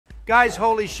Guys,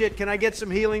 holy shit, can I get some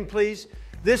healing, please?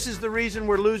 This is the reason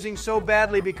we're losing so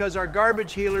badly, because our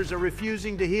garbage healers are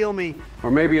refusing to heal me. Or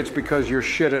maybe it's because you're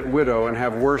shit at Widow and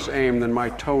have worse aim than my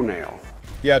toenail.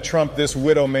 Yeah, Trump, this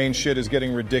Widow main shit is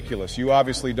getting ridiculous. You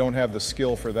obviously don't have the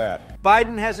skill for that.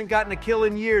 Biden hasn't gotten a kill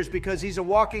in years because he's a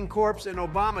walking corpse, and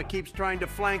Obama keeps trying to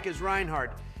flank his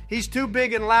Reinhardt. He's too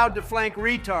big and loud to flank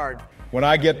retard. When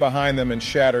I get behind them and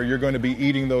shatter, you're going to be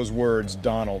eating those words,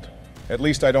 Donald. At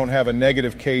least I don't have a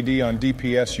negative KD on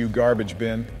DPS, you garbage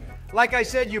bin. Like I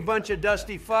said, you bunch of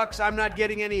dusty fucks, I'm not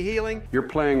getting any healing. You're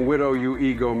playing Widow, you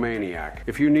egomaniac.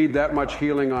 If you need that much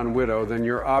healing on Widow, then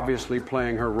you're obviously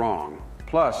playing her wrong.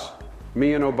 Plus,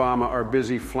 me and Obama are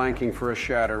busy flanking for a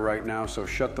shatter right now, so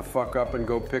shut the fuck up and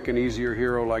go pick an easier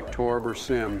hero like Torb or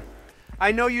Sim.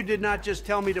 I know you did not just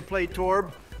tell me to play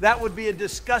Torb. That would be a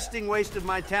disgusting waste of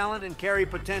my talent and carry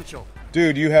potential.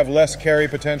 Dude, you have less carry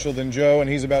potential than Joe, and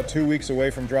he's about 2 weeks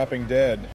away from dropping dead.